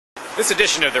This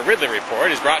edition of the Ridley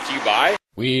Report is brought to you by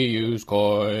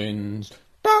WeUseCoins.com.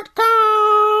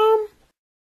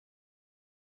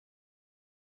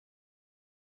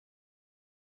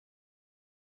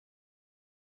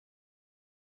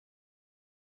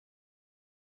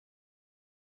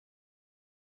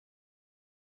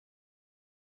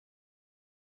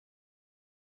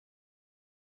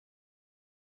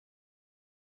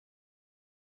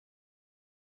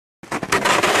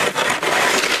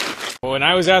 When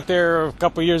I was out there a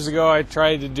couple years ago, I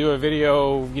tried to do a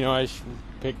video. I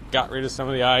got rid of some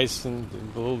of the ice and did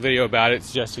a little video about it,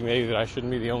 suggesting maybe that I shouldn't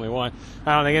be the only one.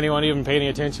 I don't think anyone even paid any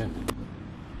attention,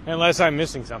 unless I'm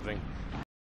missing something.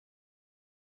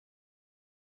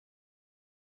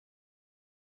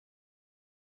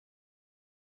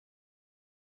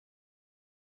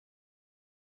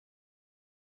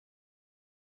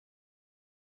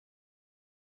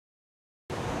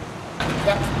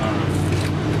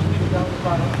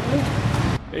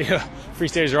 Yeah, Free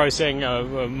Staters are always saying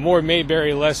more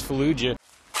Mayberry, less Fallujah.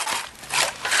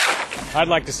 I'd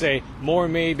like to say more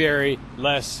Mayberry,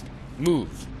 less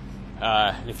Move.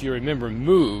 If you remember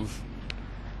Move,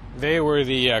 they were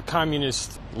the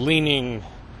communist-leaning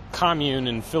commune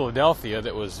in Philadelphia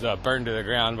that was burned to the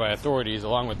ground by authorities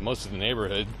along with most of the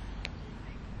neighborhood.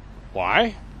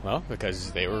 Why? Well,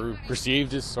 because they were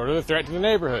perceived as sort of a threat to the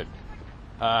neighborhood.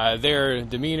 Their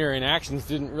demeanor and actions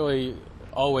didn't really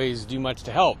always do much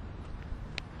to help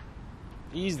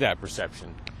ease that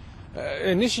perception.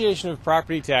 Initiation of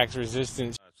property tax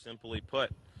resistance. Simply put,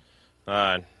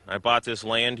 I bought this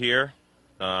land here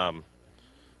under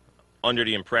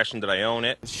the impression that I own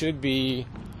it. It should be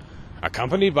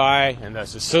accompanied by and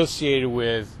thus associated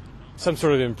with some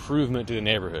sort of improvement to the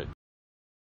neighborhood.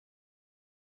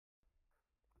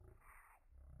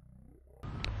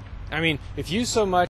 I mean, if you so much